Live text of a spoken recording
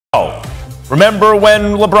Oh, remember when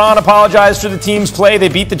LeBron apologized for the team's play? They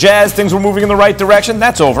beat the Jazz. Things were moving in the right direction.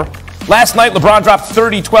 That's over. Last night, LeBron dropped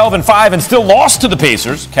 30, 12, and 5 and still lost to the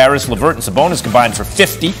Pacers. Caris, LeVert, and Sabonis combined for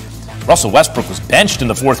 50. Russell Westbrook was benched in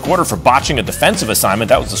the fourth quarter for botching a defensive assignment.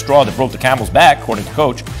 That was the straw that broke the camel's back, according to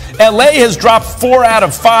Coach. LA has dropped 4 out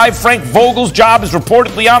of 5. Frank Vogel's job is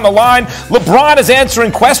reportedly on the line. LeBron is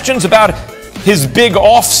answering questions about his big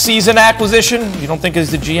off-season acquisition. You don't think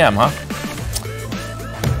he's the GM, huh?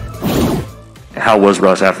 How was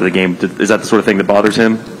Russ after the game? Is that the sort of thing that bothers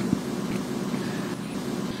him?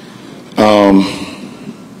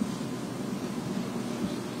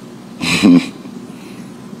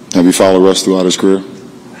 Have you followed Russ throughout his career?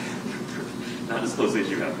 Not as closely as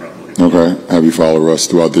you have, probably. Okay. Have you followed Russ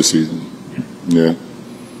throughout this season? Yeah.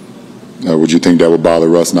 Would you think that would bother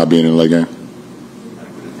Russ not being in the late game?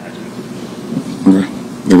 Okay.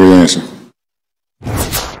 Good answer.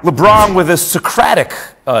 LeBron with a Socratic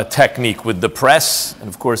technique with the press. And,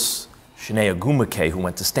 of course, Shanae Ogwumike, who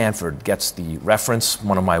went to Stanford, gets the reference.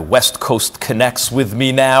 One of my West Coast connects with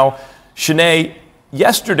me now. Shanae,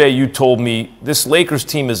 yesterday you told me this Lakers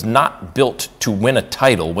team is not built to win a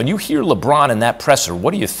title. When you hear LeBron in that presser,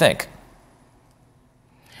 what do you think?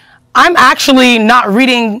 I'm actually not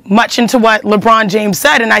reading much into what LeBron James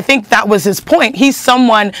said, and I think that was his point. He's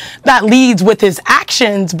someone that leads with his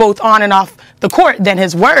actions, both on and off the court, than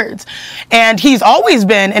his words. And he's always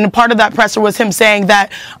been, and part of that presser was him saying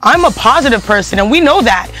that I'm a positive person, and we know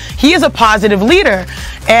that. He is a positive leader,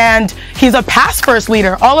 and he's a pass-first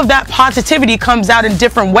leader. All of that positivity comes out in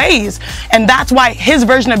different ways, and that's why his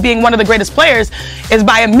version of being one of the greatest players is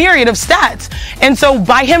by a myriad of stats. And so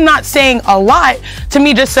by him not saying a lot, to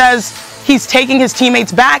me just says he's taking his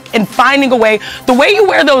teammates back and finding a way. The way you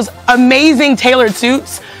wear those amazing tailored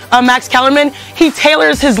suits, Max Kellerman, he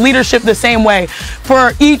tailors his leadership the same way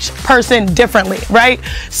for each person differently, right?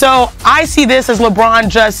 So I see this as LeBron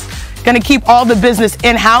just going to keep all the business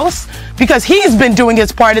in-house because he's been doing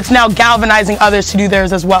his part. It's now galvanizing others to do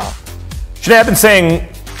theirs as well. Shanae, I've been saying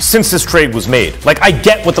since this trade was made, like, I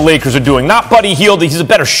get what the Lakers are doing. Not Buddy Hield, he's a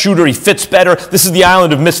better shooter, he fits better. This is the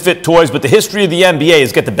island of misfit toys, but the history of the NBA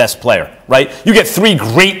is get the best player, right? You get 3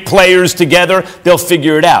 great players together, they'll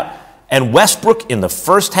figure it out. And Westbrook, in the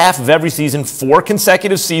first half of every season, 4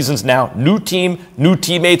 consecutive seasons now, new team, new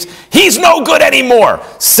teammates, he's no good anymore.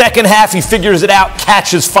 Second half, he figures it out,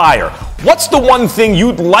 catches fire. What's the one thing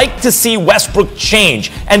you'd like to see Westbrook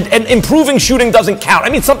change? And improving shooting doesn't count. I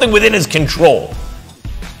mean, something within his control.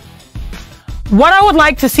 What I would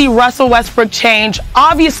like to see Russell Westbrook change,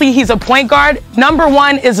 obviously he's a point guard. Number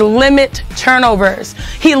 1 is limit turnovers.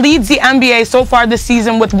 He leads the NBA so far this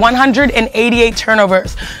season with 188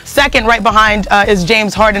 turnovers. Second, right behind, is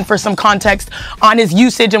James Harden, for some context on his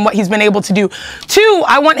usage and what he's been able to do. 2,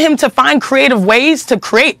 I want him to find creative ways to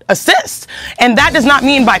create assists. And that does not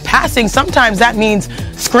mean by passing. Sometimes that means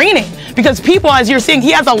screening. Because people, as you're seeing,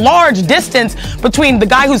 he has a large distance between the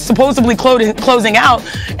guy who's supposedly closing out.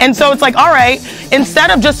 And so it's like, all right,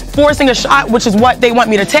 instead of just forcing a shot, which is what they want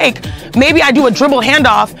me to take, maybe I do a dribble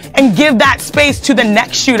handoff and give that space to the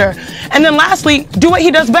next shooter. And then lastly, do what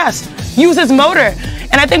he does best. Use his motor.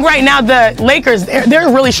 And I think right now the Lakers,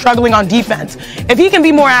 they're really struggling on defense. If he can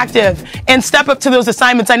be more active and step up to those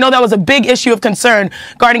assignments, I know that was a big issue of concern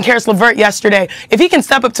guarding Caris LeVert yesterday. If he can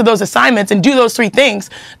step up to those assignments and do those 3 things,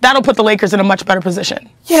 that'll put the Lakers in a much better position.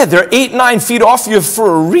 Yeah, they're 8, 9 feet off you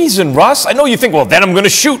for a reason, Russ. I know you think, well, then I'm going to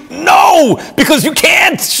shoot. No, because you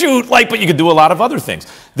can't shoot, but you can do a lot of other things.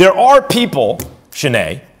 There are people,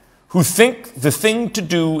 Shanae, who think the thing to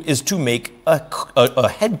do is to make a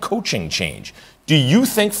head coaching change. Do you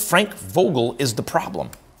think Frank Vogel is the problem?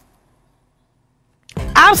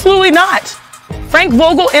 Absolutely not. Frank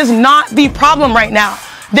Vogel is not the problem right now.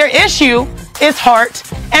 Their issue is heart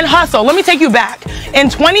and hustle. Let me take you back. In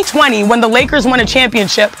 2020, when the Lakers won a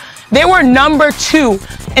championship, they were number 2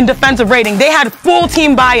 in defensive rating. They had full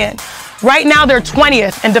team buy-in. Right now, they're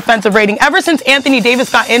 20th in defensive rating. Ever since Anthony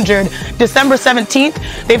Davis got injured, December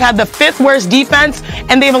 17th, they've had the 5th worst defense,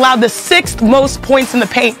 and they've allowed the 6th most points in the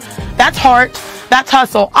paint. That's heart. That's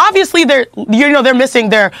hustle. Obviously, they're missing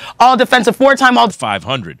their all-defensive 4-time all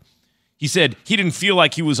 500. He said he didn't feel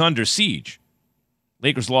like he was under siege.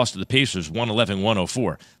 Lakers lost to the Pacers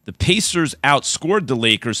 111-104. The Pacers outscored the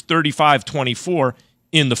Lakers 35-24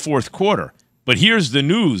 in the fourth quarter. But here's the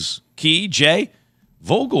news, Key, Jay.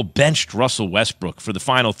 Vogel benched Russell Westbrook for the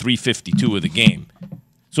final 3:52 of the game.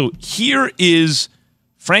 So here is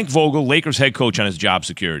Frank Vogel, Lakers head coach, on his job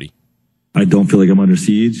security. I don't feel like I'm under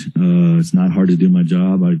siege. It's not hard to do my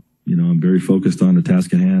job. I'm very focused on the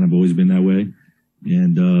task at hand. I've always been that way.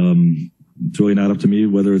 And it's really not up to me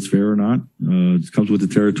whether it's fair or not. It comes with the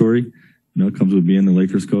territory. It comes with being the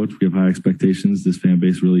Lakers coach. We have high expectations. This fan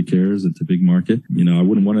base really cares. It's a big market. I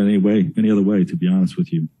wouldn't want it any other way, to be honest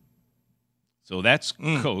with you. So that's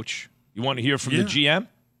coach. You want to hear from the GM?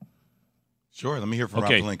 Sure. Let me hear from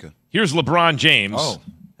Rob Pelinka. Here's LeBron James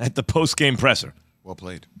at the post-game presser. Well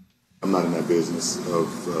played. I'm not in that business of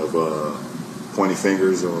pointing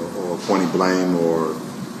fingers or pointing blame or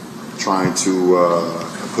trying to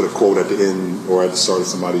put a quote at the end or at the start of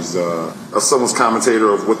someone's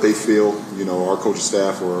commentator of what they feel. Our coaching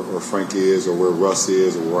staff or Frank is or where Russ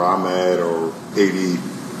is or where I'm at or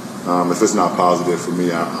AD. If it's not positive for me,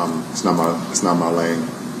 it's not my lane.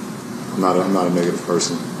 I'm not a negative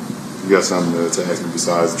person. You got something to ask me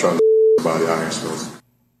besides trying to somebody out here, suppose.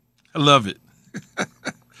 I love it.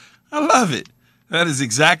 I love it. That is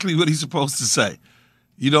exactly what he's supposed to say.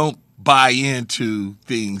 You don't buy into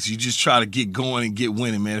things. You just try to get going and get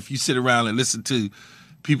winning, man. If you sit around and listen to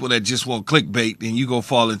people that just want clickbait, then you go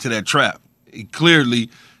fall into that trap. Clearly,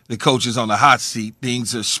 the coach is on the hot seat.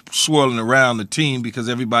 Things are swirling around the team because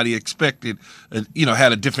everybody expected,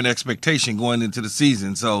 had a different expectation going into the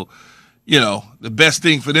season. So, the best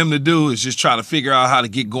thing for them to do is just try to figure out how to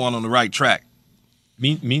get going on the right track.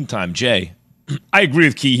 Meantime, Jay, I agree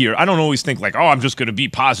with Key here. I don't always think I'm just going to be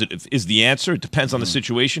positive is the answer. It depends on the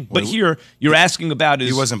situation. But here, you're asking about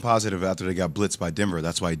he wasn't positive after they got blitzed by Denver.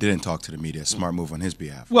 That's why he didn't talk to the media. Smart move on his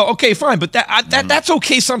behalf. Well, okay, fine. But that's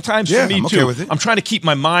okay sometimes for me, I'm too. okay with it. I'm trying to keep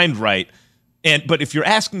my mind right. But if you're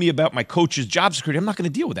asking me about my coach's job security, I'm not going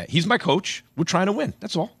to deal with that. He's my coach. We're trying to win.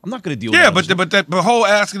 That's all. I'm not going to deal with that. Yeah, but the whole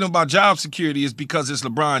asking him about job security is because it's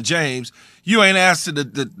LeBron James. You ain't asking the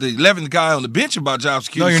 11th guy on the bench about job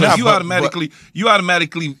security. No, you're so not. You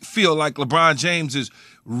automatically feel like LeBron James is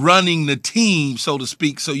running the team, so to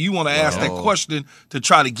speak. So you want to ask that question to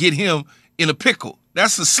try to get him in a pickle.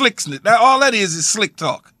 That's the slickness. All that is slick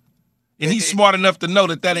talk. And he's smart enough to know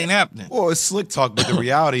that ain't happening. Well, it's slick talk, but the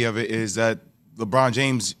reality of it is that LeBron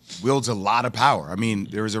James wields a lot of power. I mean,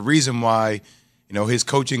 there was a reason why, his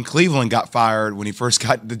coach in Cleveland got fired when he first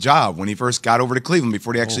got the job, when he first got over to Cleveland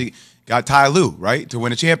before they actually got Ty Lue, right, to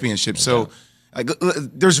win a championship. So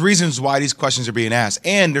there's reasons why these questions are being asked.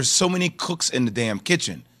 And there's so many cooks in the damn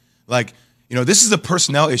kitchen. This is a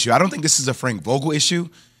personnel issue. I don't think this is a Frank Vogel issue.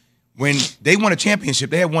 When they won a championship,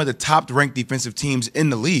 they had one of the top-ranked defensive teams in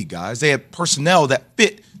the league, guys. They had personnel that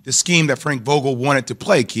fit the scheme that Frank Vogel wanted to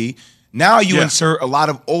play, Key. Now you insert a lot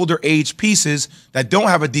of older age pieces that don't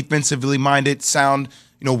have a defensively minded, sound,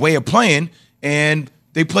 way of playing, and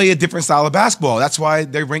they play a different style of basketball. That's why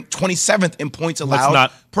they rank 27th in points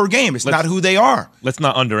allowed per game. It's not who they are. Let's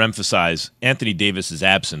not underemphasize Anthony Davis's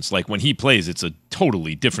absence. When he plays, it's a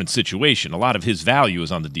totally different situation. A lot of his value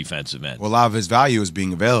is on the defensive end. Well, a lot of his value is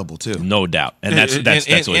being available too. No doubt, and that's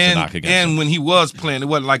always a knock against him. And when he was playing, it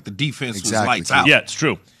wasn't like the defense was lights out. Yeah, it's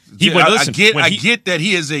true. I get that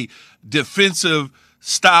he is a defensive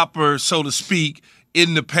stopper, so to speak,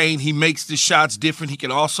 in the paint. He makes the shots different. He can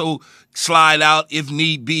also slide out if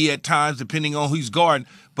need be at times, depending on who's guarding.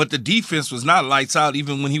 But the defense was not lights out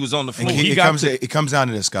even when he was on the floor. It comes down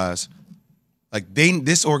to this, guys.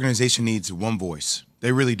 This organization needs one voice.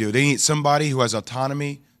 They really do. They need somebody who has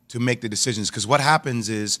autonomy to make the decisions. Because what happens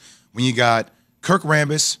is when you got Kirk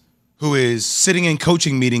Rambis, who is sitting in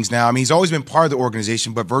coaching meetings now. I mean, he's always been part of the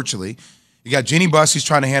organization, but virtually. You got Jenny Buss, who's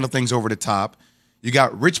trying to handle things over the top. You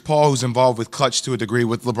got Rich Paul, who's involved with Clutch to a degree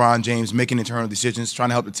with LeBron James, making internal decisions, trying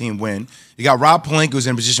to help the team win. You got Rob Pelinka, who's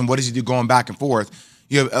in a position, what does he do going back and forth?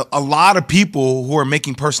 You have a lot of people who are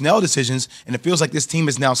making personnel decisions, and it feels like this team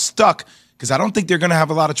is now stuck because I don't think they're going to have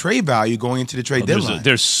a lot of trade value going into the trade deadline.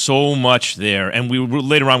 There's so much there, and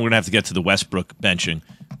later on we're going to have to get to the Westbrook benching.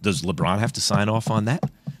 Does LeBron have to sign off on that?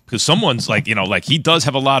 Because someone's he does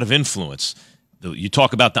have a lot of influence. You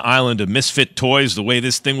talk about the island of misfit toys, the way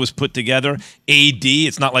this thing was put together. AD,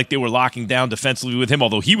 it's not like they were locking down defensively with him,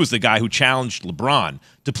 although he was the guy who challenged LeBron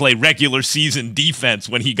to play regular season defense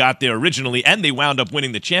when he got there originally, and they wound up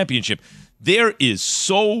winning the championship. There is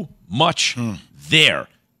so much there.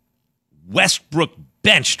 Westbrook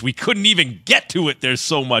benched. We couldn't even get to it. There's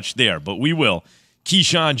so much there, but we will.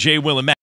 Keyshawn, J. Will, and Matt.